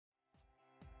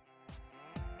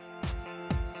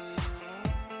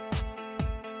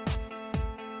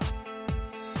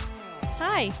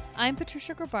Hi, I'm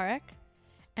Patricia Grabarek.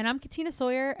 And I'm Katina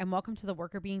Sawyer, and welcome to the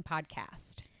Worker Being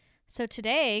Podcast. So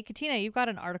today, Katina, you've got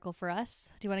an article for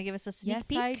us. Do you want to give us a sneak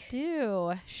peek? Yes, I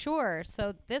do. Sure.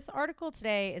 So this article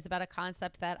today is about a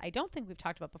concept that I don't think we've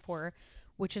talked about before,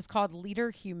 which is called leader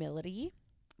humility,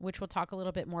 which we'll talk a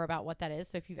little bit more about what that is.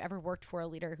 So if you've ever worked for a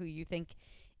leader who you think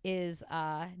is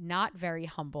not very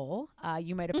humble,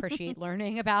 you might appreciate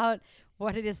learning about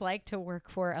what it is like to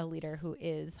work for a leader who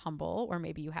is humble, or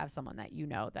maybe you have someone that you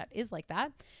know that is like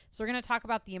that. So we're going to talk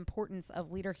about the importance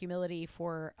of leader humility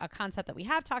for a concept that we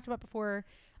have talked about before,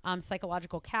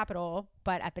 psychological capital,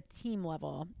 but at the team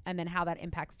level, and then how that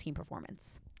impacts team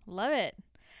performance. Love it.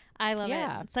 I love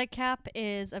it. PsycCap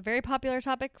is a very popular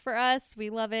topic for us. We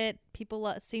love it.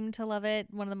 People seem to love it.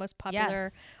 One of the most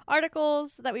popular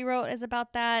articles that we wrote is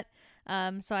about that.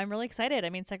 So I'm really excited. I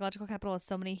mean, psychological capital has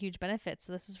so many huge benefits.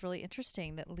 So this is really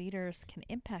interesting that leaders can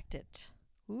impact it.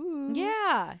 Ooh.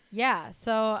 Yeah.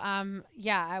 So,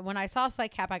 when I saw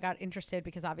PsycCap, I got interested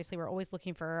because obviously we're always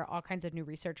looking for all kinds of new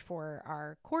research for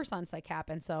our course on PsycCap.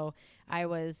 And so I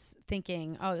was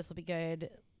thinking, oh, this will be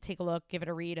good. Take a look, give it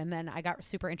a read. And then I got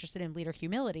super interested in leader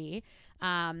humility.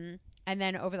 And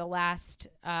then over the last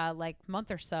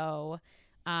month or so,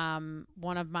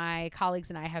 one of my colleagues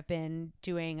and I have been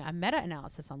doing a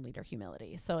meta-analysis on leader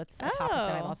humility. So it's a topic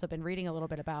that I've also been reading a little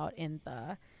bit about in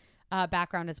the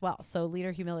background as well. So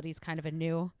leader humility is kind of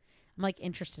I'm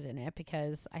interested in it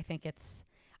because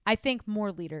I think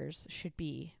more leaders should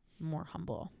be more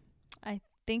humble. I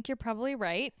think you're probably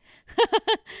right.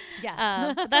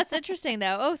 Yes. But that's interesting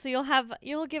though. Oh, so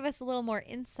you'll give us a little more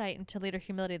insight into leader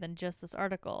humility than just this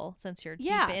article, since you're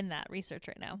deep in that research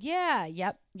right now. Yeah.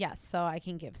 Yep. Yes. So I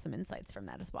can give some insights from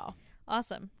that as well.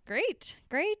 Awesome. Great.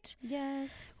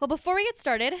 Yes. Well, before we get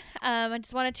started, I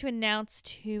just wanted to announce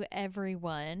to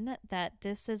everyone that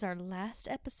this is our last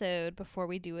episode before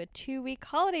we do a 2-week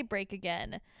holiday break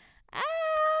again.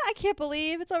 I can't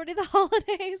believe it's already the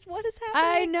holidays. What is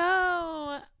happening? I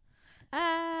know.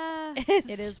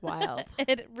 It is wild.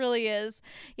 It really is.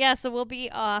 Yeah, so we'll be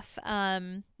off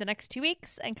the next 2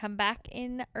 weeks and come back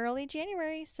in early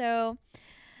January. So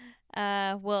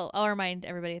I'll remind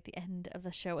everybody at the end of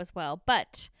the show as well.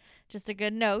 But just a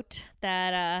good note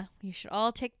that you should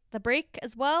all take the break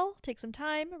as well. Take some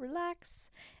time,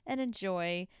 relax, and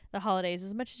enjoy the holidays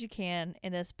as much as you can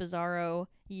in this bizarro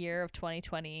year of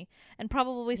 2020. And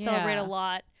probably celebrate a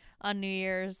lot on New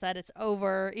Year's that it's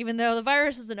over, even though the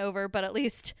virus isn't over, but at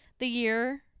least the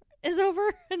year is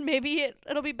over and maybe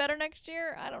it'll be better next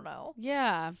year. I don't know.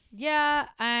 Yeah.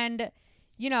 And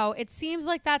it seems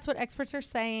like that's what experts are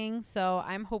saying. So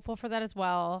I'm hopeful for that as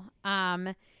well.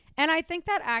 And I think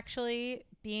that actually,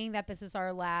 being that this is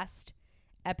our last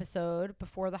episode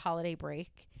before the holiday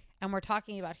break and we're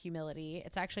talking about humility,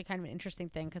 it's actually kind of an interesting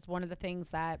thing, because one of the things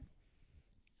that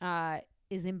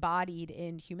is embodied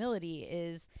in humility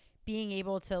is being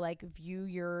able to view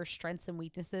your strengths and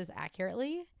weaknesses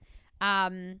accurately.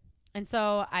 And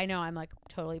so I know I'm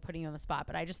totally putting you on the spot,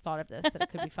 but I just thought of this, that it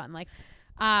could be fun.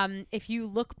 If you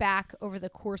look back over the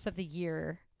course of the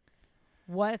year,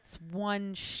 what's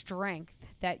one strength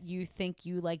that you think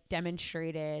you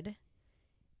demonstrated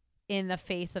in the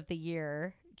face of the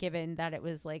year, given that it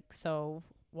was so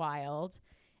wild?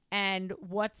 And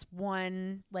what's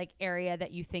one area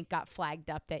that you think got flagged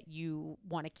up that you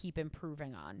want to keep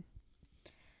improving on?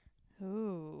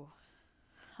 Ooh.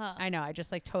 Huh. I know, I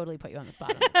just totally put you on the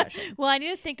spot on that question. Well, I need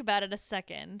to think about it a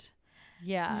second.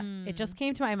 Yeah. It just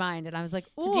came to my mind and I was like,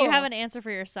 ooh. Do you have an answer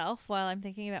for yourself while I'm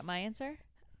thinking about my answer?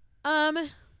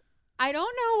 I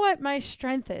don't know what my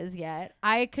strength is yet.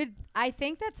 I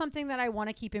think that's something that I want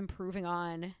to keep improving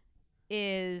on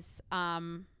is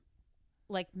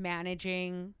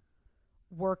managing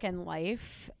work and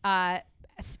life,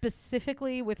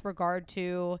 specifically with regard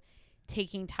to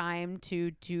taking time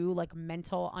to do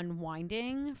mental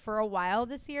unwinding. For a while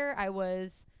this year, I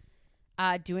was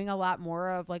doing a lot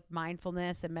more of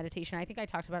mindfulness and meditation. I think I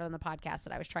talked about it on the podcast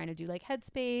that I was trying to do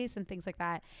Headspace and things like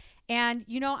that. And,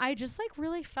 I just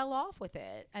really fell off with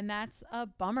it. And that's a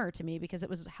bummer to me because it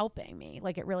was helping me.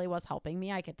 It really was helping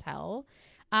me. I could tell.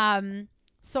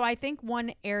 So I think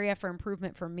one area for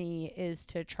improvement for me is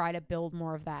to try to build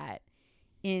more of that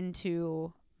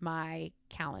into my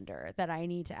calendar, that I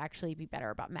need to actually be better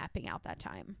about mapping out that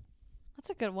time. That's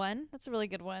a good one. That's a really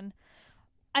good one.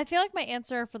 I feel like my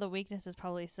answer for the weakness is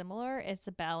probably similar. It's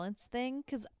a balance thing.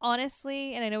 Because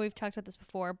honestly, and I know we've talked about this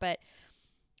before, but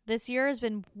this year has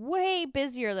been way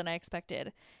busier than I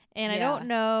expected. And I don't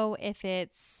know if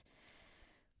it's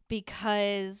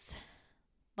because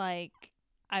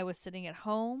I was sitting at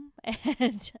home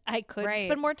and I could Right.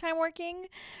 spend more time working,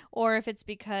 or if it's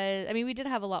because, I mean, we did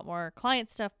have a lot more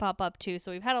client stuff pop up too.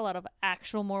 So we've had a lot of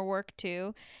actual more work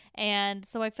too. And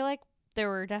so I feel like there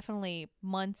were definitely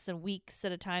months and weeks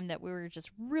at a time that we were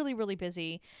just really, really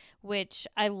busy, which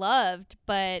I loved.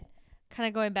 But kind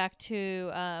of going back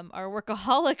to our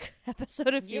workaholic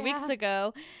episode a few weeks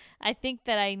ago, I think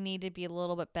that I need to be a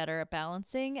little bit better at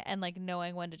balancing and like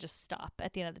knowing when to just stop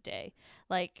at the end of the day.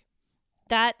 Like,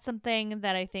 that's something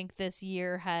that I think this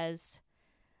year has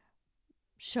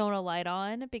shown a light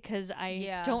on, because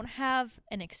I don't have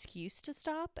an excuse to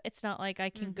stop. It's not like I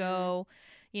can go,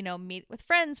 you know, meet with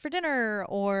friends for dinner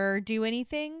or do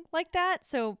anything like that.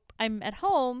 So I'm at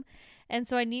home, and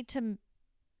so I need to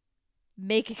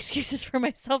make excuses for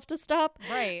myself to stop.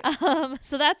 Right.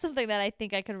 So that's something that I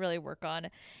think I could really work on.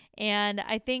 And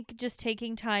I think just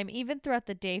taking time, even throughout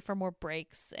the day, for more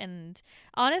breaks. And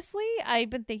honestly, I've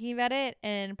been thinking about it,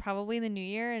 and probably in the new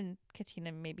year, and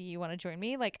Katina, maybe you want to join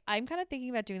me. Like, I'm kind of thinking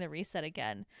about doing the reset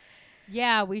again.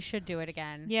 Yeah, we should do it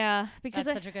again. Yeah, because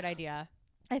that's such a good idea.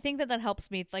 I think that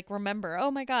helps me like remember, oh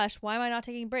my gosh, why am I not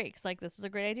taking breaks? Like, this is a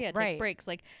great idea. Take breaks.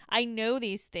 Like, I know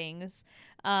these things.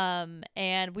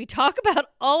 And we talk about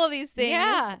all of these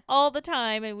things all the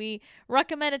time, and we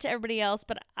recommend it to everybody else,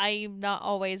 but I'm not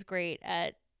always great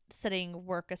at setting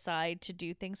work aside to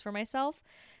do things for myself.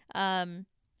 And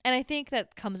I think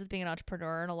that comes with being an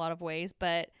entrepreneur in a lot of ways,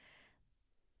 but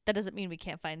that doesn't mean we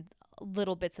can't find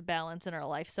little bits of balance in our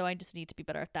life. So I just need to be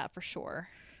better at that for sure.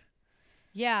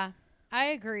 Yeah. I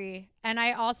agree. And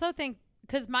I also think,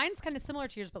 because mine's kind of similar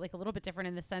to yours, but like a little bit different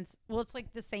in the sense, well, it's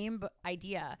like the same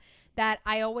idea, that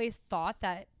I always thought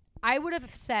that I would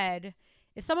have said,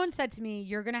 if someone said to me,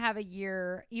 you're going to have a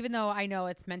year, even though I know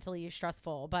it's mentally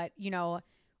stressful, but you know,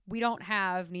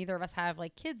 neither of us have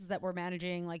like kids that we're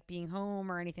managing, like being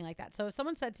home or anything like that. So if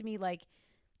someone said to me like,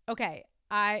 okay,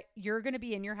 you're going to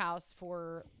be in your house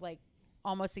for like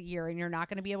almost a year and you're not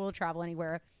going to be able to travel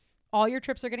anywhere. All your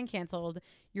trips are getting canceled.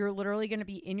 You're literally going to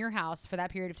be in your house for that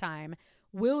period of time.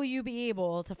 Will you be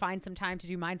able to find some time to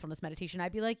do mindfulness meditation?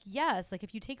 I'd be like, yes. Like,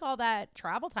 if you take all that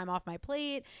travel time off my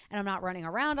plate and I'm not running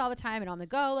around all the time and on the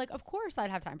go, like, of course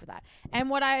I'd have time for that. And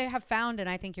what I have found, and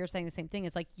I think you're saying the same thing,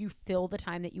 is like, you fill the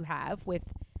time that you have with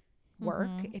work.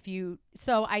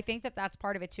 So I think that that's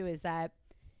part of it too, is that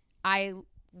I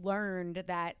learned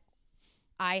that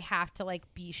I have to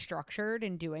like be structured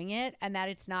in doing it, and that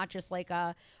it's not just like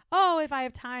if I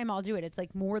have time, I'll do it. It's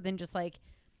like more than just like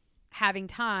having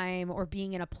time or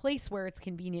being in a place where it's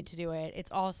convenient to do it.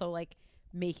 It's also like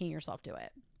making yourself do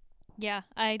it. Yeah,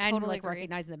 I totally agree.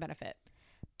 Recognizing the benefit.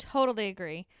 Totally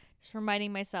agree. Just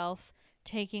reminding myself,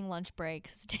 taking lunch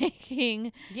breaks,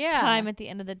 taking time at the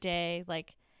end of the day,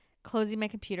 like closing my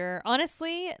computer.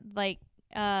 Honestly, like,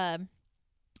 so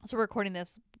we're recording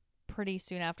this pretty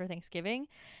soon after Thanksgiving,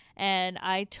 and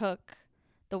I took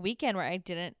the weekend where I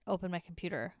didn't open my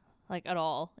computer like at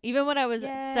all, even when I was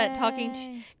talking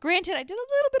granted, I did a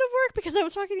little bit of work because I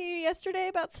was talking to you yesterday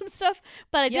about some stuff,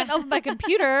 but I didn't open my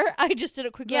computer. I just did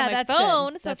it quickly on my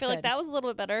phone. So I feel like that was a little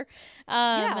bit better.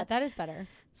 That is better.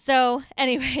 So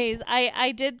anyways,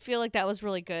 I did feel like that was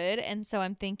really good, and so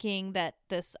I'm thinking that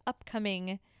this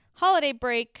upcoming holiday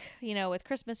break, you know, with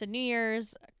Christmas and New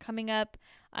Year's coming up,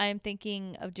 I'm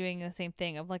thinking of doing the same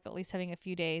thing, of like at least having a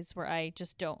few days where I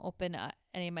just don't open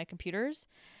any of my computers,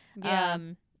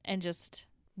 and just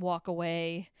walk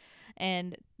away.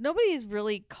 And nobody's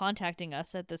really contacting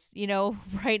us at this, you know,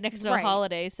 right next to a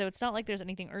holiday. So it's not like there's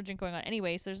anything urgent going on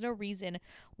anyway. So there's no reason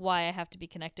why I have to be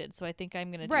connected. So I think I'm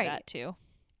going to do that too.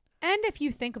 And if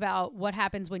you think about what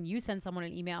happens when you send someone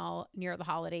an email near the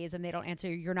holidays and they don't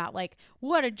answer, you're not like,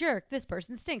 what a jerk, this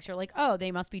person stinks. You're like, oh,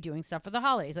 they must be doing stuff for the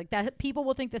holidays. Like that, people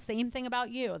will think the same thing about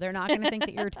you. They're not going to think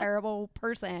that you're a terrible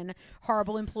person,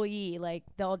 horrible employee. Like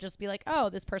they'll just be like,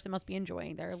 oh, this person must be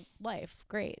enjoying their life.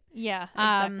 Great. Yeah,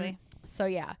 exactly. So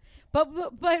yeah. But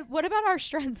what about our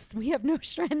strengths? We have no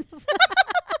strengths.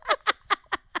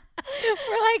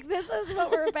 We're like, this is what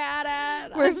we're bad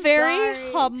at. We're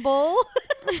very humble.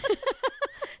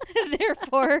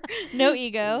 Therefore, no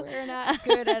ego. We're not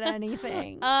good at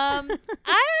anything. I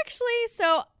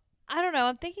don't know.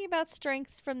 I'm thinking about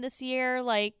strengths from this year.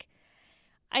 Like,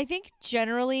 I think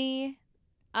generally,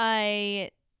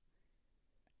 I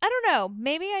don't know.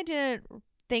 Maybe I didn't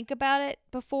think about it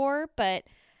before, but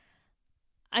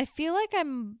I feel like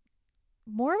I'm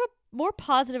more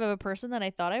positive of a person than I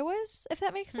thought I was, if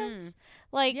that makes sense.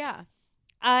 Like, yeah,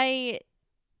 I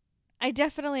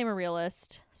definitely am a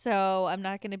realist, so I'm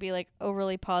not going to be like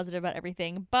overly positive about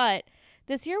everything, but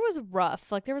this year was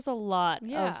rough. Like there was a lot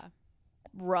of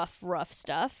rough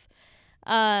stuff.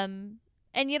 And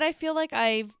And yet I feel like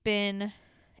I've been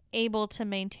able to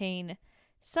maintain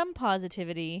some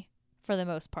positivity for the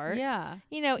most part. Yeah.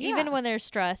 You know, even Yeah. when there's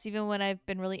stress, even when I've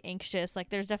been really anxious, like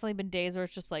there's definitely been days where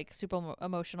it's just like super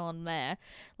emotional and meh.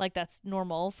 Like that's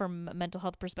normal from a mental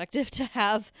health perspective to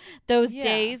have those Yeah.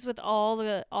 days with all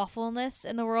the awfulness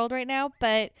in the world right now.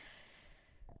 But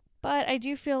I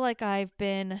do feel like I've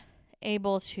been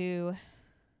able to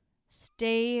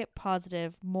stay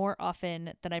positive more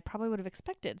often than I probably would have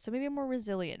expected. So maybe I'm more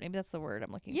resilient. Maybe that's the word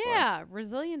I'm looking for. Yeah,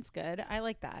 resilience good. I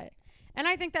like that. And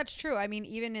I think that's true. I mean,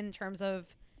 even in terms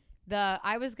of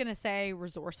I was going to say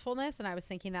resourcefulness, and I was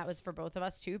thinking that was for both of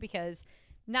us too, because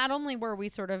not only were we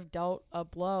sort of dealt a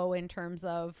blow in terms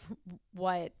of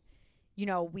what,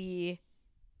 we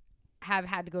have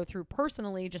had to go through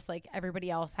personally, just like everybody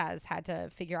else has had to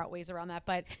figure out ways around that.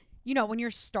 But, when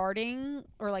you're starting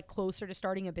or like closer to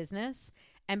starting a business,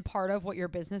 and part of what your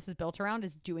business is built around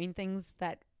is doing things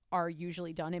that are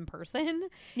usually done in person,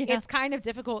 it's kind of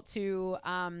difficult to,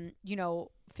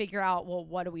 figure out, well,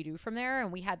 what do we do from there? And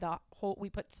we had we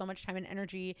put so much time and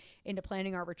energy into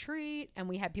planning our retreat, and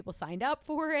we had people signed up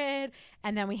for it.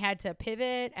 And then we had to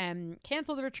pivot and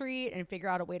cancel the retreat and figure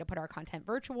out a way to put our content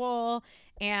virtual.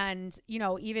 And,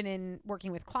 even in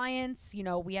working with clients,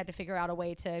 we had to figure out a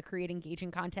way to create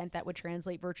engaging content that would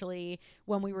translate virtually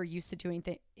when we were used to doing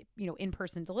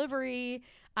in-person delivery.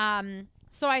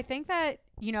 So I think that,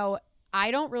 I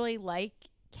don't really like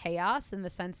chaos in the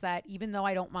sense that even though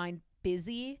I don't mind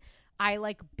busy, I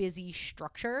like busy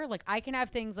structure. Like I can have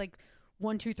things like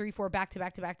 1, 2, 3, 4 back to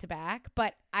back to back to back,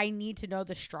 but I need to know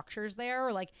the structures there.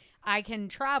 Or like I can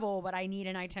travel, but I need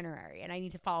an itinerary and I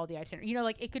need to follow the itinerary.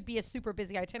 Like it could be a super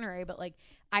busy itinerary, but like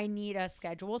I need a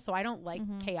schedule. So I don't like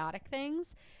chaotic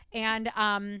things. And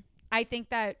I think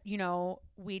that,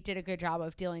 we did a good job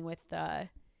of dealing with the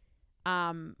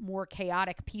more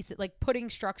chaotic pieces, like putting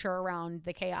structure around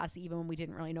the chaos even when we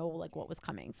didn't really know like what was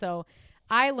coming. So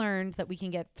I learned that we can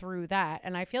get through that.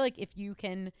 And I feel like if you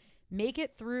can make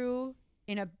it through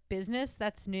in a business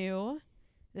that's new,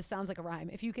 this sounds like a rhyme.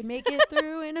 If you can make it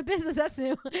through in a business that's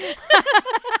new,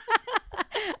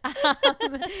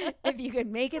 if you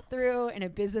can make it through in a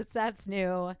business that's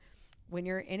new, when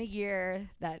you're in a year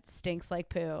that stinks like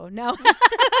poo. No.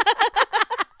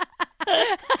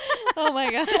 Oh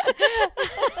my God.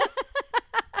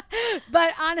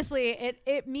 But honestly, it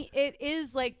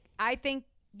is like, I think,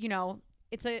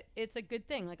 it's a good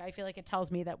thing. Like, I feel like it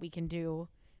tells me that we can do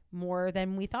more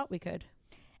than we thought we could.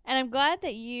 And I'm glad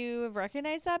that you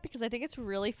recognize that, because I think it's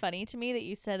really funny to me that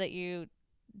you said that you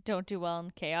don't do well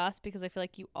in chaos, because I feel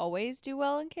like you always do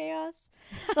well in chaos,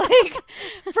 like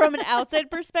from an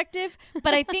outside perspective.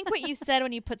 But I think what you said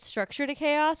when you put structure to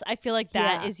chaos, I feel like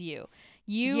that is you.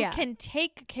 You can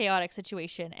take a chaotic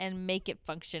situation and make it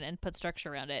function and put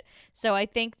structure around it. So I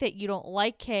think that you don't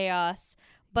like chaos,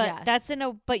 but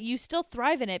but you still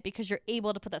thrive in it because you're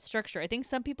able to put that structure. I think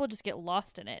some people just get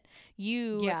lost in it.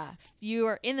 You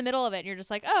are in the middle of it and you're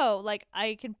just like, oh, like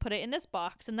I can put it in this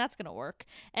box and that's going to work.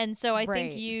 And so I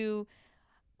think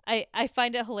I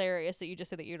find it hilarious that you just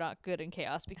said that you're not good in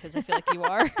chaos, because I feel like you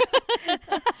are.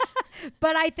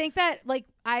 But I think that like,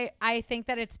 I think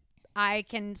that I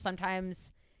can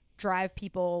sometimes drive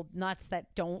people nuts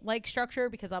that don't like structure,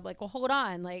 because I'm like, well, hold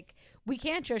on. Like, we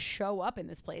can't just show up in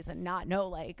this place and not know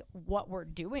like what we're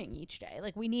doing each day.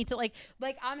 Like we need to like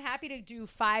I'm happy to do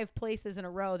 5 places in a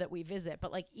row that we visit,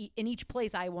 but like in each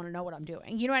place, I want to know what I'm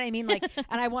doing. You know what I mean? Like,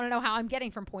 and I want to know how I'm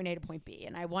getting from point A to point B,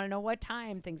 and I want to know what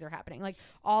time things are happening, like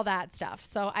all that stuff.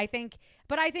 So I think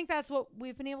that's what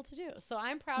we've been able to do. So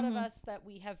I'm proud of us that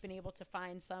we have been able to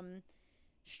find some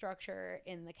structure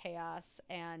in the chaos,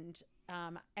 and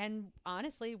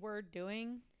honestly, we're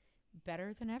doing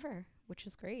better than ever, which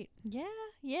is great. Yeah,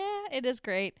 it is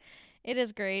great. It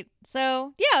is great.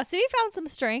 So so we found some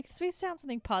strengths. We found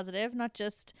something positive, not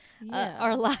just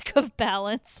our lack of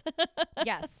balance.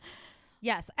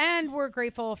 Yes. And we're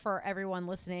grateful for everyone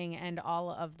listening and all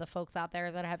of the folks out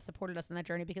there that have supported us in that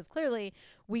journey, because clearly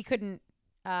we couldn't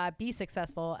be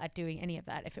successful at doing any of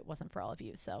that if it wasn't for all of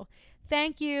you. So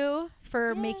thank you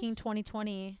for making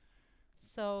 2020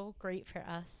 so great for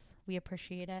us. We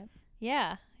appreciate it.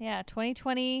 Yeah.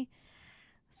 2020,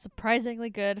 surprisingly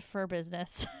good for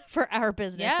business, for our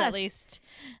business at least.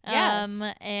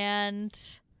 And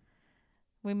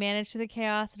we managed through the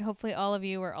chaos, and hopefully all of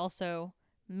you are also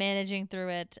managing through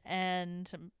it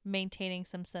and maintaining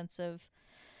some sense of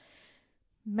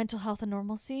mental health and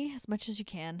normalcy as much as you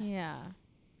can. Yeah.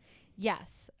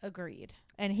 Yes, agreed.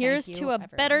 And here's to a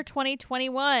better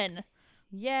 2021.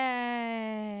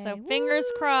 Yay. So fingers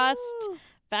crossed.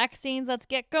 Vaccines, let's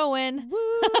get going.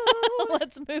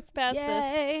 Let's move past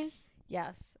this.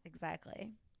 Yes,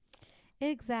 exactly.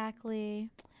 Exactly.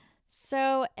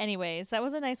 So, anyways, that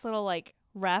was a nice little like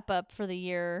wrap up for the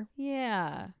year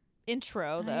Yeah.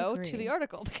 intro, I though, to agree. the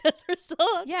article because we're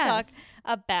still have to talk Yes.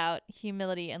 about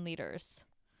humility and leaders.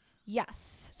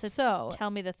 Yes. So So tell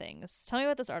me the things. Tell me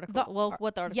what this article. The Well,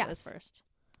 what the article is yes. first.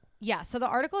 Yeah, so the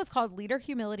article is called Leader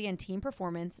Humility and Team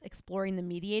Performance, Exploring the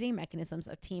Mediating Mechanisms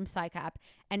of Team PsyCap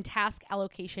and Task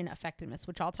Allocation Effectiveness,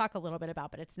 which I'll talk a little bit about,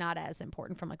 but it's not as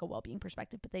important from like a well-being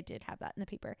perspective, but they did have that in the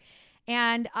paper.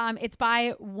 And it's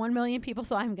by 1 million people,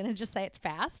 so I'm going to just say it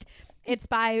fast. It's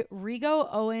by Rigo,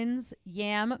 Owens,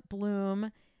 Yam,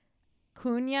 Bloom,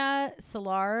 Cunha,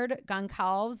 Szilard,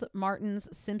 Goncalves, Martins,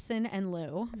 Simpson, and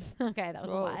Liu. Okay, that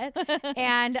was Whoa. a lot.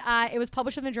 And it was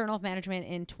published in the Journal of Management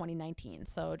in 2019,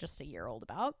 so just a year old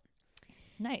about.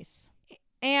 Nice.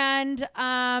 And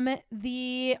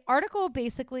the article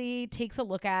basically takes a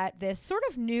look at this sort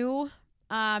of new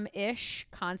ish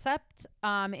concept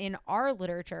in our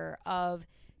literature of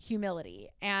humility.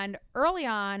 And early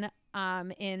on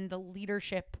in the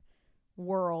leadership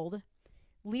world,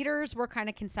 leaders were kind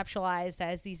of conceptualized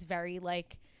as these very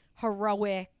like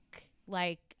heroic,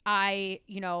 like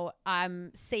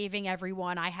I'm saving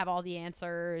everyone. I have all the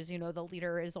answers. The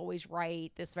leader is always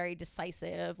right. This very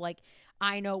decisive, like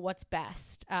I know what's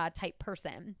best type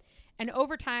person. And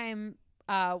over time,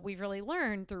 we've really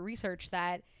learned through research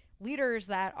that leaders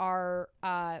that are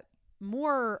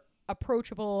more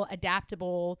approachable,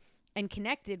 adaptable, and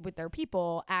connected with their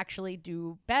people actually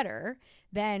do better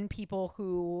than people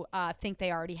who think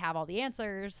they already have all the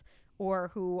answers, or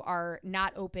who are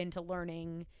not open to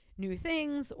learning new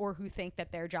things, or who think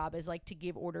that their job is like to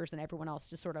give orders and everyone else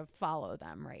to sort of follow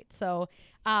them, right? So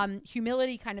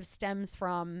humility kind of stems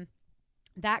from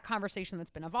that conversation that's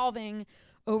been evolving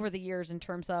over the years in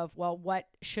terms of, well, what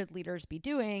should leaders be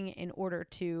doing in order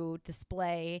to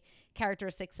display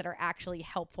characteristics that are actually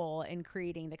helpful in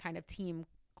creating the kind of team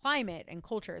climate and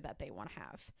culture that they want to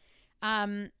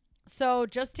have. So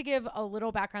just to give a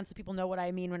little background so people know what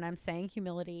I mean when I'm saying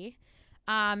humility,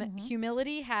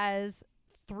 humility has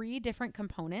 3 different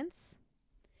components.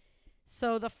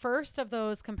 So the first of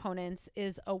those components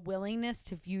is a willingness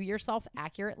to view yourself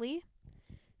accurately.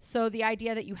 So the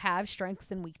idea that you have strengths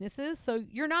and weaknesses. So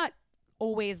you're not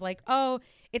always like, oh,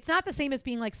 it's not the same as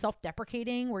being like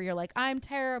self-deprecating where you're like, I'm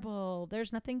terrible,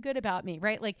 there's nothing good about me,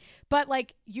 right? Like, but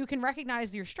like you can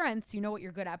recognize your strengths, you know what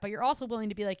you're good at, but you're also willing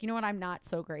to be like, you know what, I'm not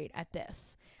so great at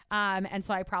this. And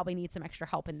so I probably need some extra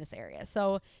help in this area.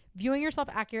 So viewing yourself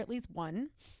accurately is one.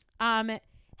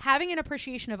 Having an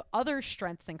appreciation of other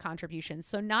strengths and contributions.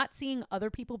 So not seeing other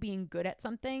people being good at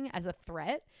something as a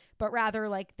threat, but rather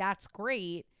like, that's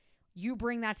great. You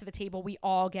bring that to the table. We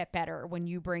all get better when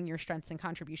you bring your strengths and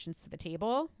contributions to the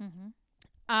table.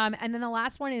 And then the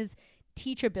last one is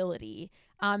teachability,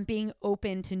 being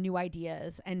open to new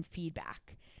ideas and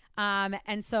feedback.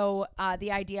 And so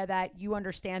the idea that you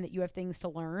understand that you have things to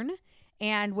learn.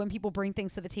 And when people bring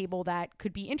things to the table that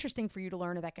could be interesting for you to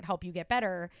learn or that could help you get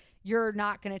better, you're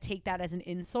not going to take that as an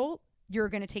insult. You're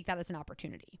going to take that as an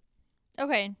opportunity.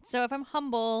 Okay. So if I'm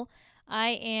humble,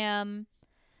 I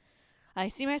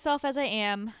see myself as I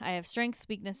am. I have strengths,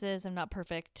 weaknesses. I'm not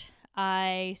perfect.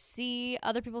 I see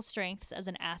other people's strengths as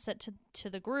an asset to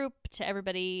the group, to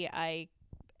everybody. I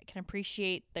can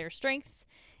appreciate their strengths,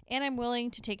 and I'm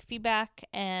willing to take feedback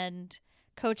and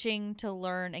coaching to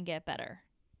learn and get better.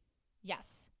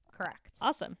 Yes, correct.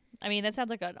 Awesome. I mean, that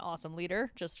sounds like an awesome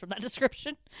leader just from that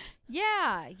description.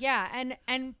 Yeah.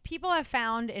 And people have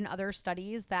found in other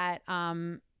studies that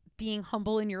being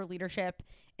humble in your leadership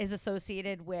is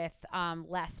associated with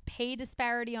less pay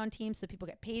disparity on teams, so people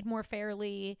get paid more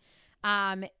fairly,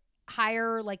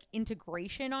 higher like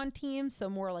integration on teams,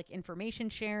 so more like information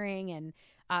sharing and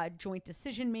joint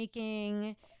decision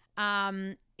making.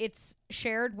 It's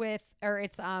shared with, or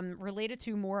it's related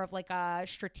to more of like a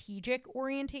strategic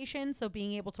orientation, so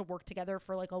being able to work together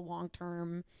for like a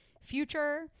long-term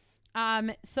future.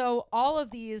 So all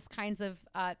of these kinds of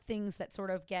things that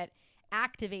sort of get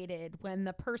activated when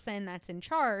the person that's in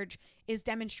charge is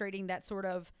demonstrating that sort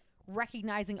of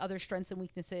recognizing other strengths and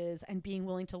weaknesses and being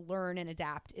willing to learn and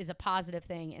adapt is a positive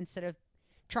thing, instead of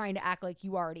trying to act like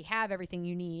you already have everything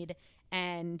you need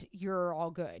and you're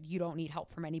all good, you don't need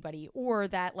help from anybody, or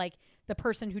that like the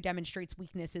person who demonstrates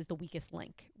weakness is the weakest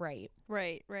link, right?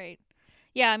 Right.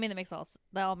 Yeah, I mean,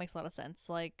 that all makes a lot of sense.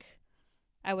 Like,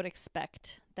 I would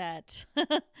expect that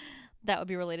that would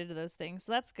be related to those things.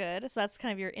 So that's good. So that's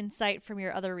kind of your insight from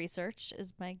your other research,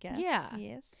 is my guess. Yeah.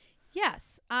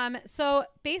 Yes. So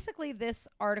basically this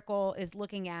article is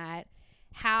looking at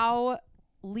how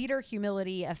leader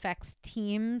humility affects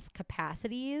teams'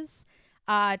 capacities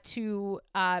to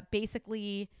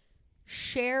basically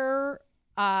share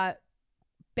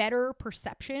better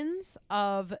perceptions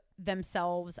of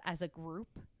themselves as a group.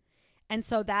 And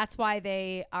so that's why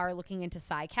they are looking into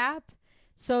PSYCAP.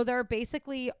 So they're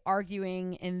basically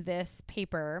arguing in this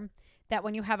paper that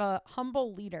when you have a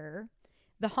humble leader,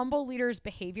 the humble leader's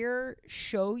behavior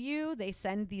they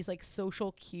send these like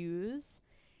social cues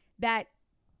that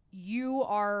you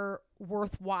are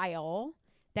worthwhile,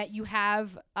 that you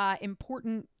have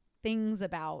important things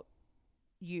about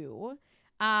you,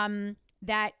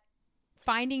 that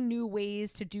finding new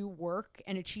ways to do work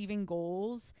and achieving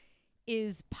goals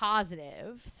is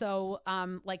positive. So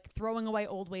like throwing away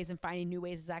old ways and finding new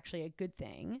ways is actually a good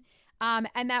thing.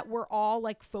 And that we're all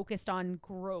like focused on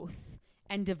growth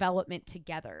and development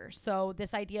together. So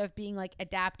this idea of being like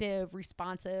adaptive,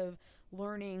 responsive,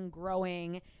 learning,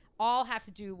 growing, all have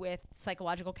to do with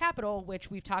psychological capital, which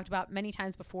we've talked about many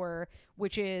times before,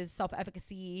 which is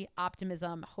self-efficacy,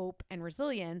 optimism, hope, and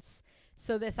resilience.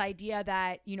 So this idea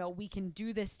that, you know, we can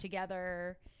do this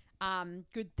together,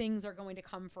 good things are going to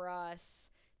come for us,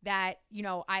 that, you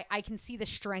know, I can see the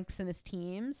strengths in this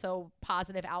team. So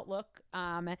positive outlook.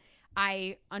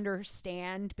 I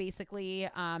understand basically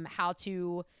how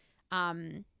to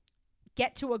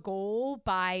get to a goal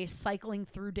by cycling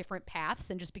through different paths.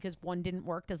 And just because one didn't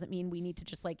work doesn't mean we need to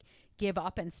just like give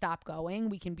up and stop going.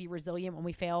 We can be resilient when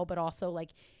we fail, but also like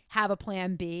have a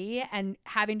plan B, and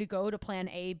having to go to plan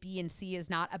A, B, and C is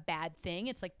not a bad thing.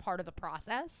 It's like part of the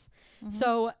process. Mm-hmm.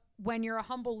 So when you're a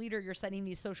humble leader, you're setting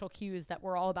these social cues that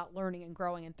we're all about learning and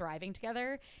growing and thriving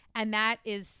together. And that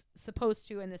is supposed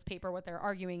to, in this paper, what they're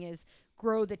arguing is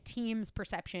grow the team's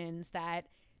perceptions that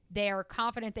they are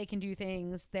confident they can do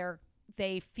things.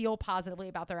 They feel positively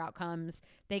about their outcomes.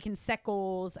 They can set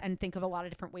goals and think of a lot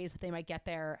of different ways that they might get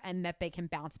there, and that they can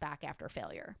bounce back after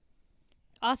failure.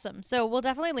 Awesome. So we'll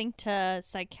definitely link to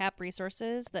PsyCap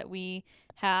resources that we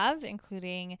have,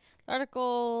 including the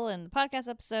article and the podcast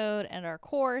episode and our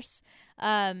course. But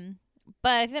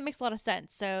I think that makes a lot of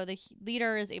sense. So the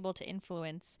leader is able to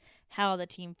influence how the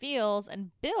team feels and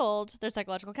build their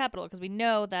psychological capital, because we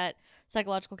know that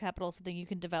psychological capital is something you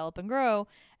can develop and grow.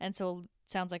 And so it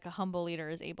sounds like a humble leader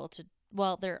is able to,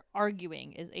 well, they're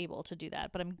arguing is able to do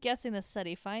that. But I'm guessing this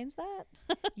study finds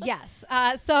that. Yes.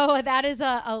 So that is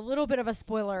a little bit of a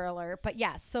spoiler alert. But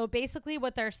yes. So basically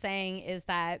what they're saying is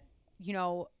that, you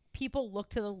know, people look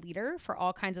to the leader for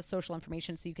all kinds of social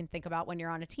information. So you can think about when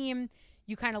you're on a team,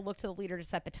 you kind of look to the leader to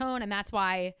set the tone. And that's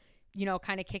why, you know,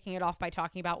 kind of kicking it off by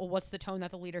talking about, well, what's the tone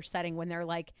that the leader's setting when they're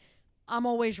like, I'm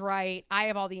always right, I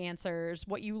have all the answers.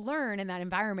 What you learn in that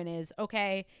environment is,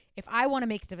 okay, if I want to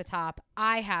make it to the top,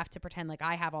 I have to pretend like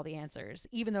I have all the answers,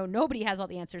 even though nobody has all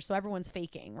the answers. So everyone's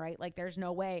faking, right? Like there's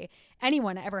no way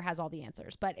anyone ever has all the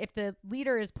answers. But if the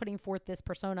leader is putting forth this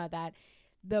persona that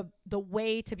the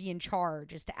way to be in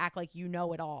charge is to act like you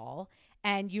know it all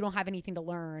and you don't have anything to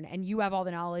learn and you have all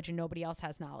the knowledge and nobody else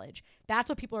has knowledge, that's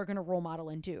what people are going to role model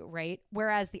and do, right?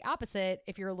 Whereas the opposite,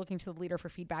 if you're looking to the leader for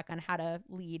feedback on how to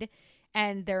lead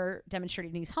and they're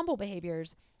demonstrating these humble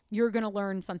behaviors, you're going to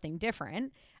learn something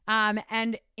different.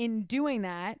 And in doing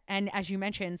that, and as you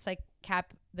mentioned, PsyCap,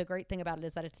 the great thing about it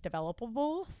is that it's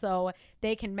developable. So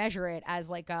they can measure it as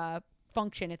like a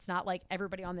function. It's not like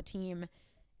everybody on the team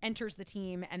enters the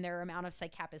team and their amount of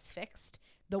PsyCap is fixed.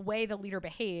 The way the leader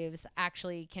behaves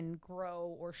actually can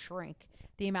grow or shrink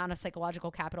the amount of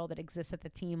psychological capital that exists at the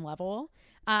team level.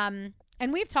 And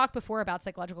we've talked before about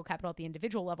psychological capital at the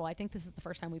individual level. I think this is the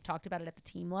first time we've talked about it at the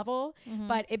team level,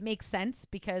 but it makes sense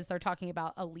because they're talking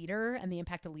about a leader and the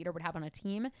impact a leader would have on a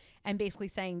team, and basically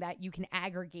saying that you can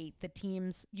aggregate the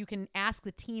teams. You can ask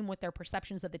the team what their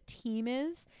perceptions of the team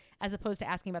is, as opposed to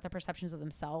asking about the perceptions of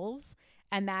themselves.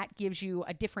 And that gives you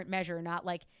a different measure, not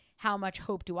like how much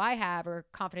hope do I have or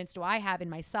confidence do I have in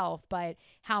myself, but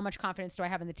how much confidence do I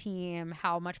have in the team?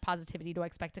 How much positivity do I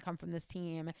expect to come from this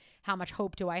team? How much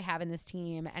hope do I have in this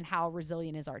team? And how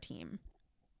resilient is our team?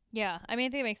 Yeah, I mean, I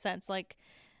think it makes sense. Like,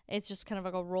 it's just kind of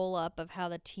like a roll up of how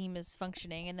the team is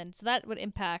functioning. And then, so that would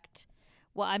impact,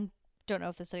 well, I don't know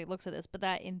if the study looks at this, but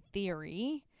that in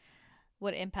theory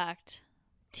would impact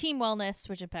team wellness,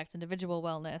 which impacts individual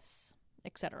wellness,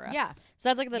 etc. Yeah. So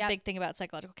that's like the big thing about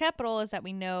psychological capital, is that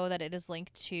we know that it is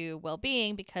linked to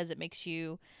well-being because it makes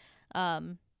you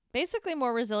basically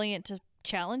more resilient to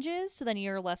challenges. So then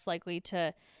you're less likely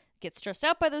to get stressed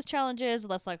out by those challenges,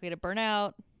 less likely to burn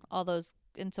out, all those.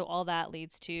 And so all that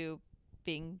leads to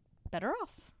being better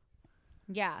off.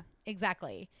 Yeah,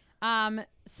 exactly.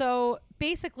 So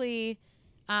basically,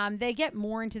 they get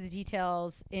more into the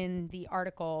details in the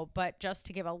article, but just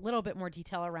to give a little bit more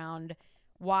detail around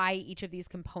why each of these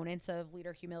components of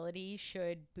leader humility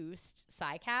should boost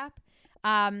PsyCap.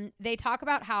 They talk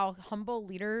about how humble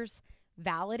leaders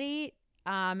validate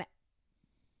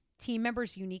team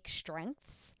members' unique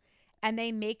strengths, and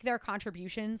they make their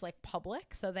contributions like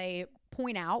public. So they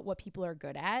point out what people are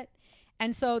good at.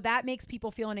 And so that makes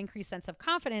people feel an increased sense of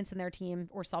confidence in their team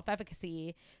or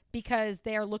self-efficacy, because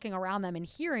they're looking around them and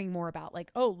hearing more about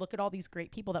like, oh, look at all these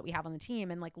great people that we have on the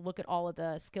team, and like, look at all of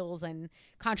the skills and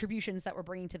contributions that we're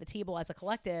bringing to the table as a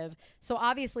collective. So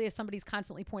obviously, if somebody's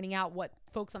constantly pointing out what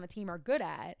folks on the team are good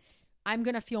at, I'm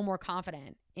going to feel more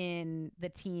confident in the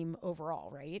team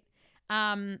overall, right?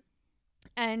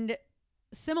 And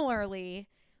similarly,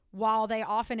 while they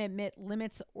often admit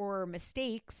limits or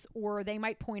mistakes, or they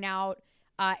might point out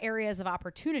areas of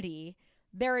opportunity,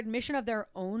 their admission of their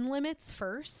own limits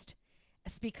first,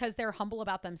 it's because they're humble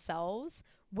about themselves.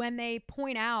 When they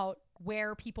point out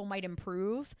where people might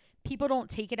improve, people don't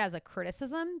take it as a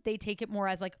criticism. They take it more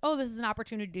as like, oh, this is an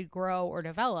opportunity to grow or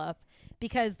develop,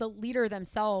 because the leader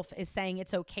themselves is saying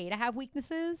it's okay to have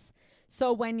weaknesses.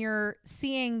 So when you're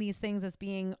seeing these things as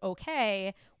being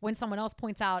okay, when someone else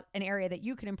points out an area that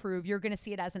you can improve, you're going to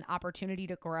see it as an opportunity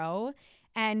to grow.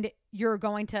 And you're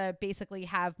going to basically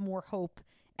have more hope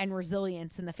and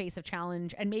resilience in the face of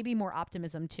challenge, and maybe more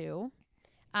optimism too.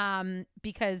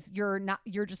 Because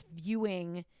you're just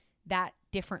viewing that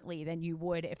differently than you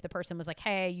would if the person was like,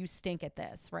 hey, you stink at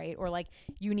this, right? Or like,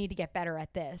 you need to get better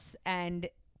at this. And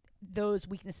those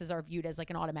weaknesses are viewed as like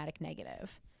an automatic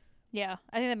negative. Yeah,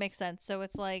 I think that makes sense. So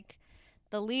it's like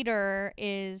the leader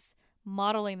is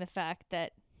modeling the fact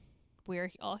that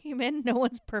we're all human. No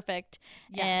one's perfect.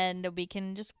 Yes. And we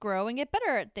can just grow and get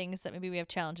better at things that maybe we have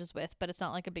challenges with, but it's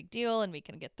not like a big deal, and we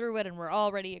can get through it, and we're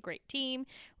already a great team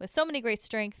with so many great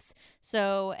strengths.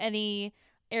 So any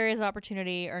areas of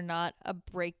opportunity are not a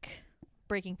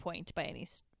breaking point by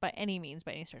any means,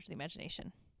 by any stretch of the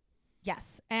imagination.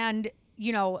 Yes. And,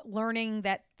 learning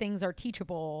that things are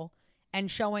teachable and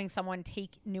showing someone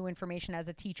take new information as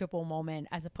a teachable moment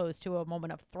as opposed to a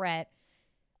moment of threat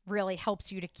really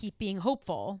helps you to keep being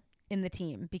hopeful in the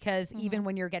team, because even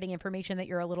when you're getting information that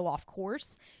you're a little off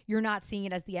course, you're not seeing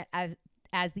it as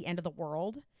the end of the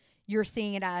world. You're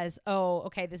seeing it as, oh,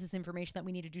 okay, this is information that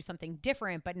we need to do something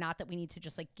different, but not that we need to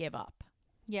just like give up.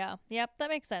 Yeah. Yep. That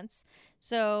makes sense.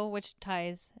 So, which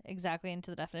ties exactly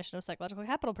into the definition of psychological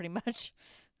capital pretty much.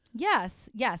 Yes,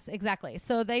 exactly.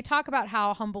 So they talk about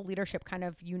how humble leadership kind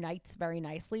of unites very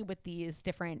nicely with these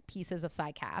different pieces of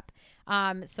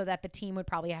PsyCap, so that the team would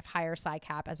probably have higher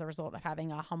PsyCap as a result of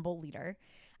having a humble leader.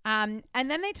 And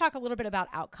then they talk a little bit about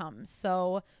outcomes.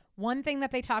 So one thing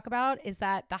that they talk about is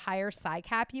that the higher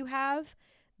PsyCap you have,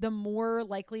 the more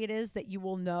likely it is that you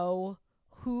will know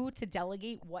who to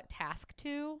delegate what task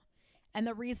to. And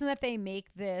the reason that they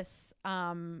make this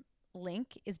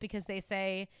link is because they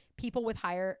say people with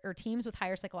higher, or teams with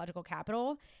higher psychological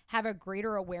capital, have a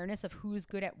greater awareness of who's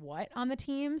good at what on the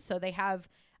team. So they have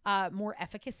more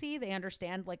efficacy. They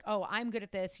understand like, oh, I'm good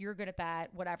at this, you're good at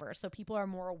that, whatever. So people are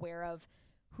more aware of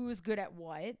who's good at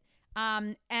what.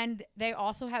 And they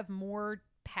also have more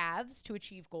paths to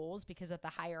achieve goals because of the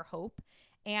higher hope,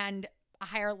 and a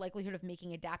higher likelihood of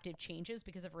making adaptive changes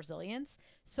because of resilience.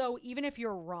 So even if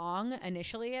you're wrong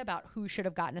initially about who should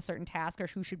have gotten a certain task or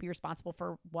who should be responsible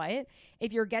for what,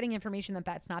 if you're getting information that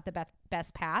that's not the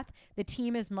best path, the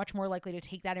team is much more likely to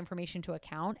take that information into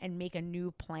account and make a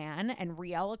new plan and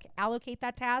reallocate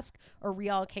that task, or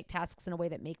reallocate tasks in a way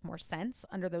that make more sense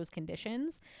under those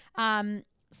conditions.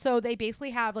 So they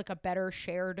basically have like a better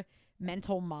shared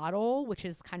mental model, which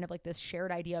is kind of like this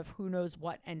shared idea of who knows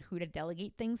what and who to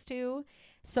delegate things to,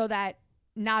 so that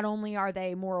not only are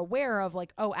they more aware of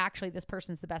like, oh, actually this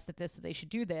person's the best at this, so they should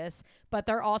do this, but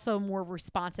they're also more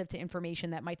responsive to information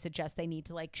that might suggest they need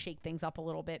to like shake things up a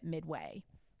little bit midway.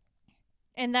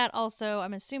 And that also,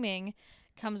 I'm assuming,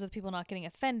 comes with people not getting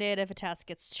offended if a task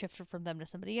gets shifted from them to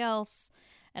somebody else,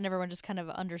 and everyone just kind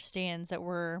of understands that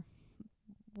we're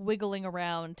wiggling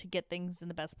around to get things in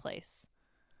the best place.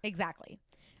 Exactly.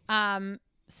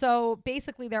 So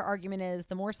basically their argument is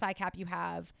the more PsyCap you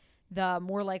have, the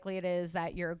more likely it is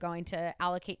that you're going to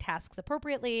allocate tasks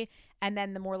appropriately. And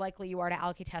then the more likely you are to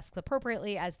allocate tasks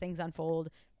appropriately as things unfold,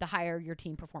 the higher your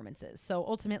team performance is. So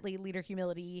ultimately, leader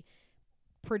humility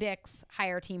predicts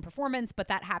higher team performance, but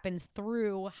that happens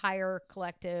through higher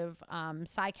collective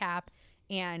PsyCap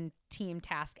and team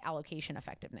task allocation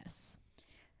effectiveness.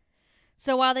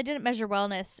 So while they didn't measure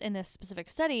wellness in this specific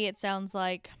study, it sounds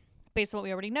like, based on what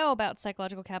we already know about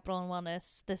psychological capital and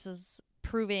wellness, this is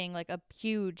proving like a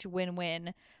huge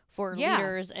win-win for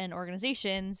leaders and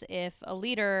organizations. If a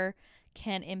leader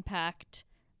can impact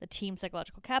the team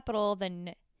psychological capital,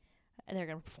 then and they're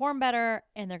going to perform better,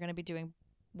 and they're going to be doing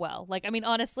well. Like, I mean,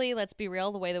 honestly, let's be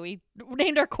real. The way that we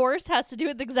named our course has to do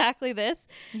with exactly this.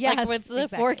 Yes, like, what's the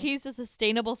exactly. 4 keys to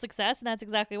sustainable success, and that's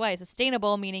exactly why.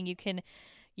 Sustainable meaning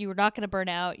you're not going to burn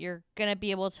out. You're going to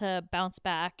be able to bounce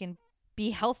back and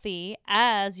be healthy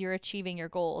as you're achieving your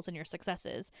goals and your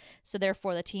successes. So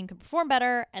therefore, the team can perform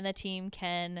better, and the team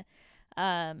can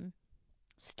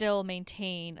still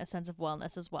maintain a sense of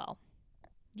wellness as well.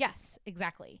 Yes,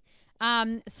 exactly.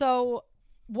 So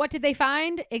what did they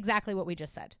find? Exactly what we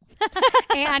just said.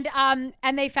 and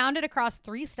they found it across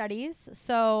 3 studies.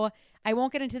 So I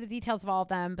won't get into the details of all of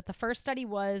them, but the first study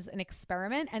was an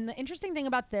experiment. And the interesting thing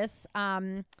about this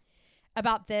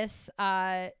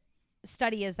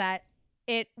study is that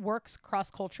it works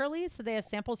cross-culturally. So they have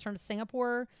samples from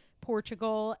Singapore,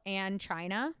 Portugal, and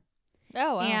China.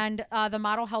 Oh, wow. And the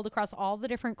model held across all the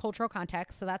different cultural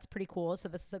contexts. So that's pretty cool. So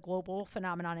this is a global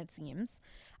phenomenon, it seems.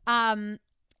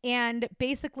 And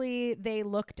basically they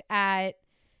looked at,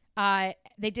 they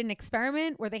did an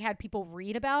experiment where they had people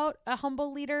read about a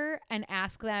humble leader and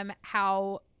ask them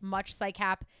how much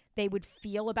PsycApp they would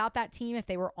feel about that team if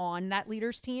they were on that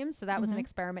leader's team. So that was an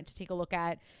experiment to take a look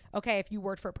at, okay, if you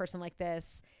worked for a person like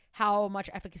this, how much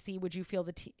efficacy would you feel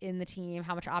in the team?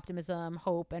 How much optimism,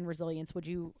 hope, and resilience would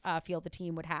you feel the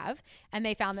team would have? And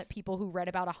they found that people who read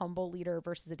about a humble leader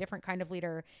versus a different kind of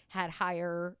leader had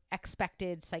higher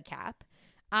expected PsycApp.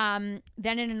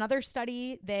 Then in another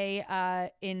study, they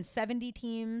in 70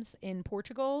 teams in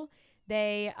Portugal,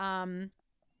 they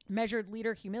measured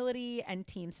leader humility and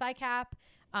team PsycApp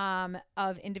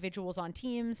of individuals on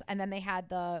teams, and then they had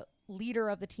the leader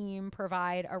of the team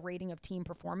provide a rating of team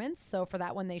performance. So for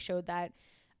that one, they showed that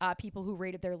people who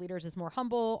rated their leaders as more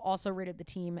humble also rated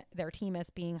their team as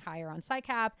being higher on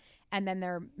PsycApp, and then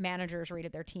their managers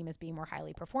rated their team as being more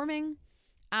highly performing.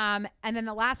 And then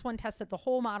the last one tested the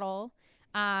whole model,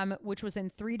 which was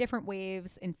in 3 different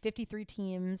waves in 53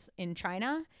 teams in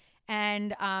China.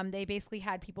 And they basically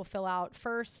had people fill out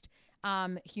first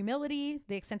humility,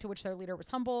 the extent to which their leader was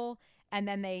humble. And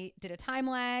then they did a time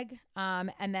lag.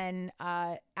 And then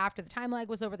after the time lag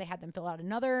was over, they had them fill out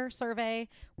another survey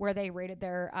where they rated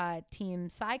their team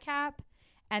PsycApp.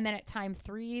 And then at time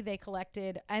 3, they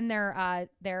collected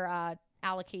their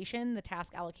allocation, the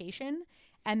task allocation.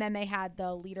 And then they had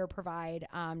the leader provide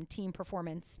team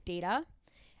performance data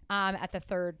at the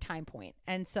 3rd time point.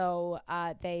 And so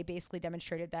they basically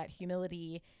demonstrated that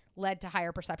humility led to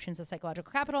higher perceptions of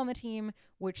psychological capital in the team,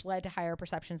 which led to higher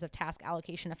perceptions of task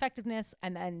allocation effectiveness.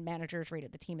 And then managers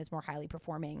rated the team as more highly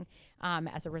performing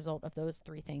as a result of those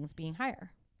 3 things being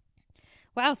higher.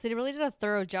 Wow. So they really did a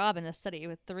thorough job in this study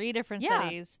with 3 different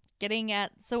studies getting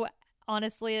at. So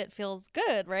honestly, it feels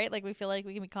good, right? Like we feel like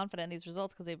we can be confident in these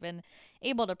results because they've been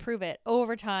able to prove it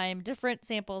over time, different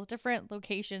samples, different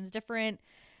locations, different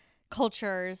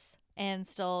cultures, and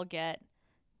still get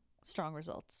strong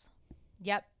results.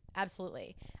 Yep,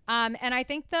 absolutely. And I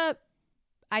think the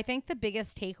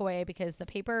biggest takeaway, because the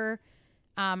paper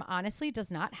honestly does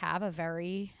not have a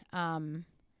very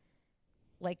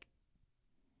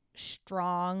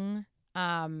strong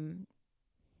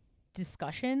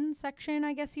discussion section,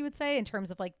 I guess you would say, in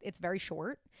terms of like, it's very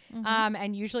short.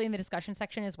 And usually in the discussion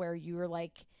section is where you're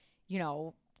like,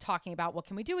 talking about what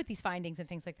can we do with these findings and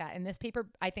things like that. In this paper,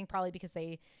 I think probably because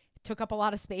they took up a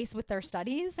lot of space with their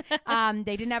studies,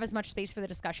 they didn't have as much space for the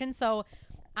discussion. So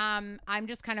I'm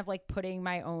just kind of like putting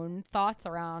my own thoughts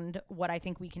around what I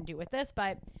think we can do with this.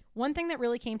 But one thing that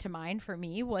really came to mind for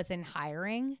me was in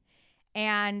hiring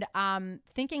and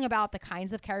thinking about the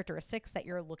kinds of characteristics that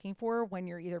you're looking for when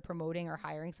you're either promoting or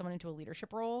hiring someone into a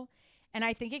leadership role. And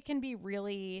I think it can be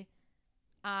really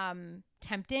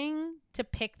tempting to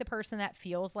pick the person that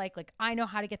feels like I know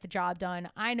how to get the job done.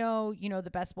 I know,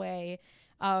 the best way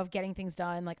of getting things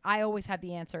done. Like I always have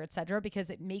the answer, etc.,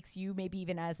 because it makes you maybe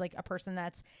even as like a person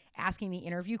that's asking the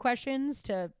interview questions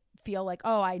to feel like,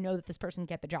 oh, I know that this person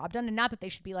can get the job done. And not that they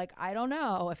should be like, I don't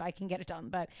know if I can get it done,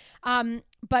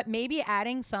 but maybe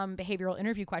adding some behavioral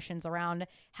interview questions around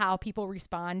how people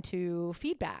respond to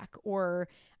feedback, or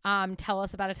tell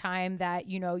us about a time that,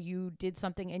 you did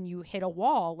something and you hit a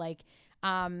wall. Like,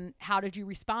 how did you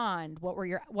respond?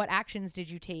 What actions did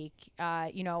you take?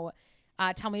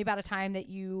 Tell me about a time that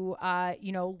you,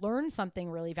 learned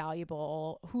something really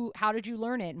valuable. How did you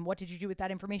learn it? And what did you do with that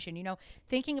information?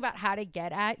 Thinking about how to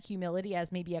get at humility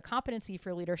as maybe a competency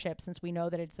for leadership, since we know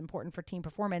that it's important for team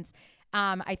performance.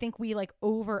 I think we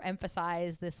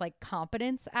overemphasize this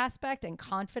competence aspect and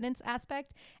confidence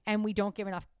aspect, and we don't give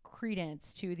enough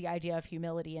credence to the idea of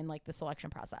humility in the selection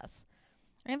process.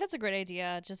 I think that's a great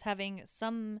idea. Just having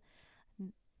some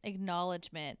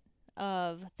acknowledgement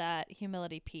of that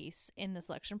humility piece in the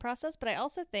selection process. But I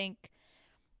also think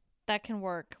that can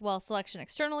work, well, selection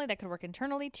externally, that could work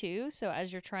internally too. So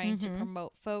as you're trying to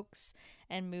promote folks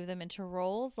and move them into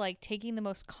roles, like taking the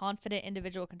most confident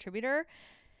individual contributor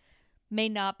may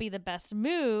not be the best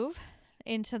move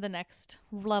into the next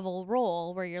level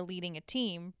role where you're leading a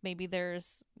team. Maybe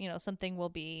there's, there'll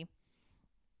be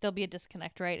a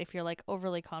disconnect, right? If you're like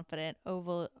overly confident,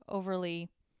 overly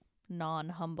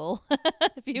non-humble,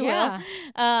 if you will.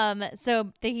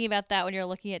 So thinking about that when you're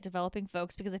looking at developing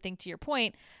folks, because I think to your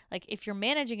point, like if you're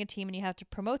managing a team and you have to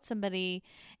promote somebody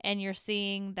and you're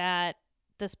seeing that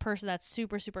this person that's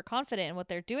super, super confident in what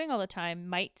they're doing all the time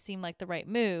might seem like the right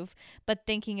move, but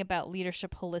thinking about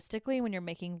leadership holistically when you're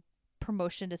making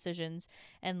promotion decisions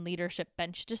and leadership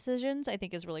bench decisions, I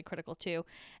think is really critical too.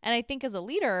 And I think as a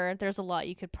leader, there's a lot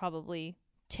you could probably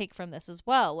take from this as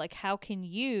well. Like, how can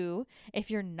you,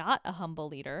 if you're not a humble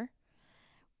leader,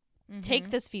 take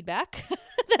this feedback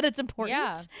that it's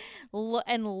important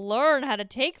and learn how to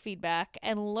take feedback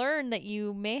and learn that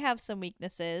you may have some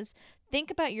weaknesses. Think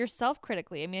about yourself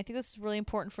critically. I mean, I think this is really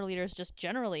important for leaders just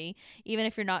generally, even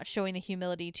if you're not showing the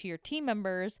humility to your team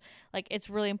members. Like, it's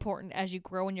really important as you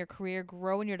grow in your career,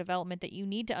 grow in your development, that you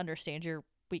need to understand your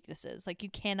weaknesses. Like, you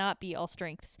cannot be all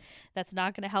strengths. That's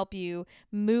not going to help you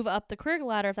move up the career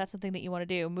ladder if that's something that you want to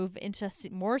do, move into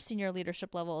more senior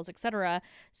leadership levels, etc.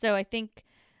 So I think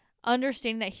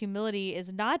understanding that humility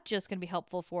is not just going to be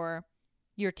helpful for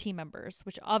your team members,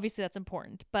 which obviously that's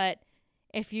important, but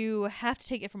if you have to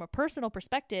take it from a personal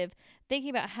perspective,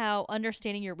 thinking about how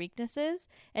understanding your weaknesses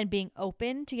and being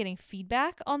open to getting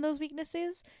feedback on those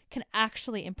weaknesses can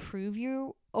actually improve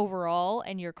you overall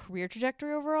and your career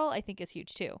trajectory overall, I think is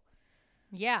huge too.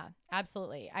 Yeah,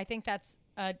 absolutely. I think that's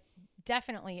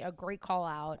definitely a great call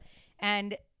out.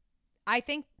 And I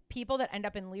think people that end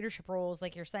up in leadership roles,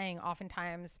 like you're saying,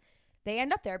 oftentimes they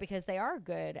end up there because they are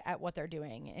good at what they're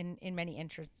doing in many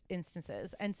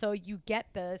instances. And so you get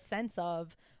the sense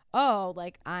of, oh,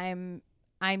 like I'm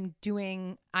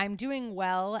doing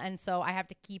well. And so I have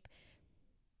to keep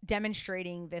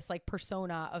demonstrating this like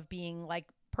persona of being like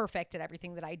perfect at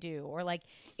everything that I do, or like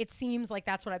it seems like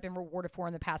that's what I've been rewarded for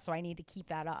in the past, so I need to keep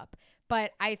that up.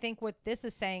 But I think what this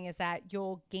is saying is that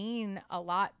you'll gain a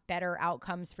lot better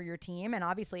outcomes for your team, and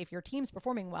obviously if your team's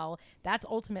performing well, that's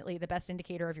ultimately the best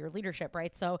indicator of your leadership,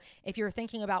 right? So if you're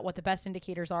thinking about what the best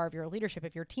indicators are of your leadership,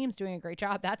 if your team's doing a great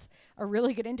job, that's a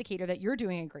really good indicator that you're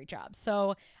doing a great job.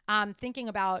 So thinking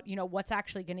about, what's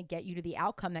actually going to get you to the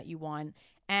outcome that you want,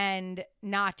 and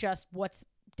not just what's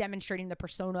demonstrating the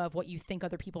persona of what you think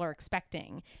other people are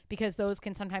expecting, because those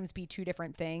can sometimes be two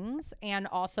different things. And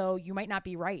also you might not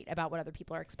be right about what other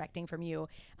people are expecting from you,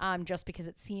 just because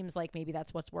it seems like maybe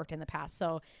that's what's worked in the past.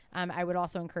 So I would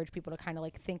also encourage people to kind of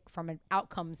like think from an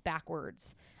outcomes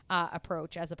backwards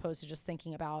approach, as opposed to just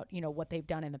thinking about, what they've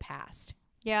done in the past.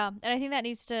 Yeah. And I think that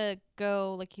needs to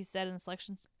go, like you said, in the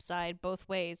selection side, both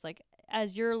ways. Like,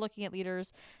 as you're looking at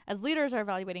leaders, as leaders are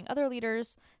evaluating other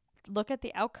leaders, look at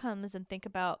the outcomes and think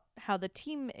about how the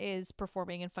team is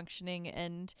performing and functioning,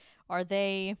 and are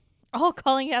they all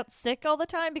calling out sick all the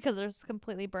time because they're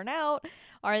completely burnt out?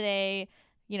 Are they,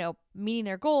 meeting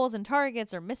their goals and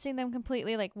targets or missing them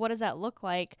completely? Like, what does that look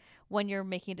like when you're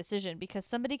making a decision? Because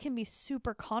somebody can be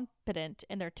super competent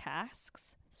in their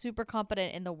tasks, super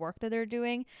competent in the work that they're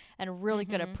doing, and really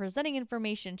good at presenting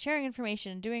information, sharing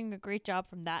information, doing a great job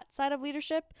from that side of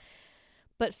leadership,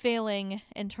 but failing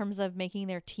in terms of making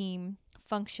their team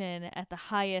function at the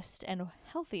highest and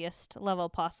healthiest level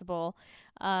possible.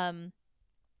 And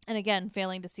again,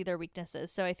 failing to see their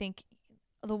weaknesses. So I think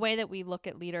the way that we look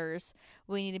at leaders,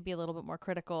 we need to be a little bit more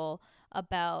critical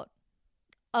about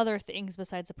other things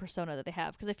besides the persona that they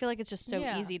have. Because I feel like it's just so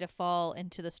easy to fall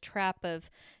into this trap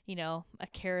of, a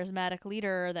charismatic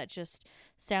leader that just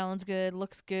sounds good,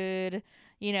 looks good,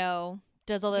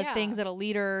 does all the things that a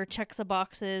leader checks the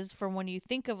boxes from when you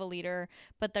think of a leader,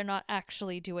 but they're not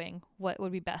actually doing what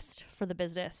would be best for the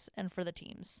business and for the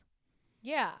teams.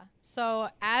 Yeah. So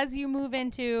as you move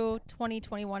into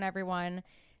 2021, everyone,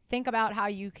 think about how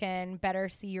you can better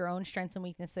see your own strengths and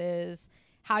weaknesses,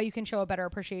 how you can show a better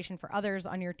appreciation for others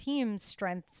on your team's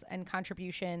strengths and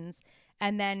contributions,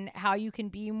 and then how you can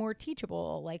be more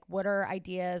teachable. Like, what are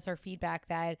ideas or feedback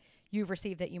that you've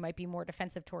received that you might be more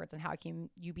defensive towards, and how can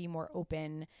you be more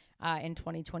open in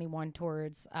 2021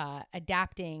 towards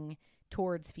adapting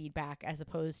towards feedback as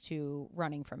opposed to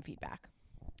running from feedback?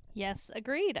 Yes,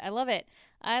 agreed. I love it.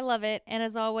 And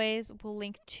as always, we'll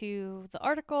link to the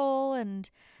article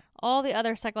and all the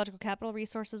other psychological capital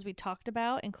resources we talked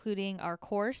about, including our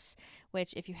course,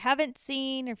 which if you haven't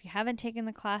seen or if you haven't taken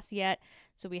the class yet,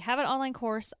 so we have an online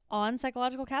course on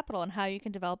psychological capital and how you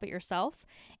can develop it yourself.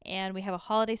 And we have a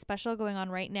holiday special going on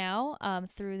right now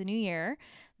through the new year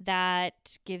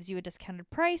that gives you a discounted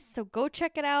price. So go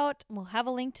check it out. We'll have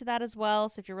a link to that as well.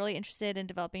 So if you're really interested in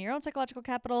developing your own psychological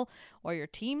capital or your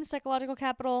team's psychological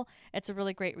capital, it's a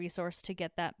really great resource to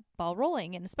get that ball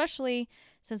rolling. And especially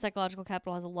since psychological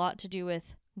capital has a lot to do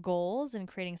with goals and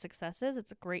creating successes,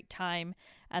 it's a great time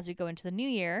as we go into the new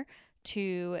year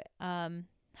to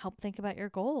help think about your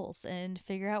goals and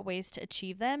figure out ways to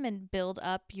achieve them and build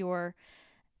up your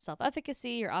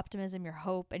self-efficacy, your optimism, your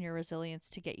hope, and your resilience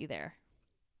to get you there.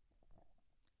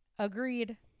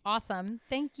 Agreed. Awesome.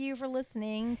 Thank you for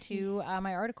listening to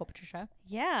my article, Patricia.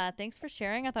 Yeah, thanks for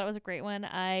sharing. I thought it was a great one.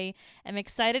 I am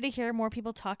excited to hear more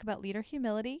people talk about leader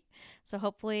humility. So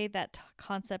hopefully that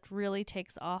concept really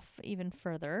takes off even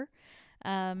further.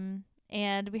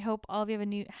 And we hope all of you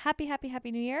have a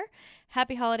happy new year.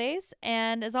 Happy holidays.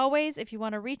 And as always, if you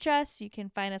want to reach us, you can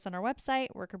find us on our website,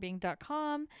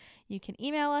 workerbeing.com. You can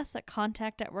email us at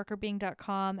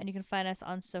contact@workerbeing.com. And you can find us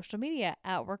on social media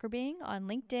at workerbeing on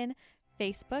LinkedIn,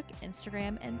 Facebook,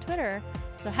 Instagram, and Twitter.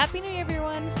 So happy new year,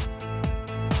 everyone.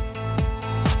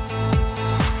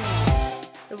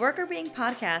 The Worker Being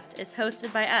podcast is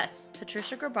hosted by us,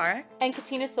 Patricia Grabarek and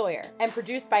Katina Sawyer, and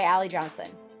produced by Allie Johnson.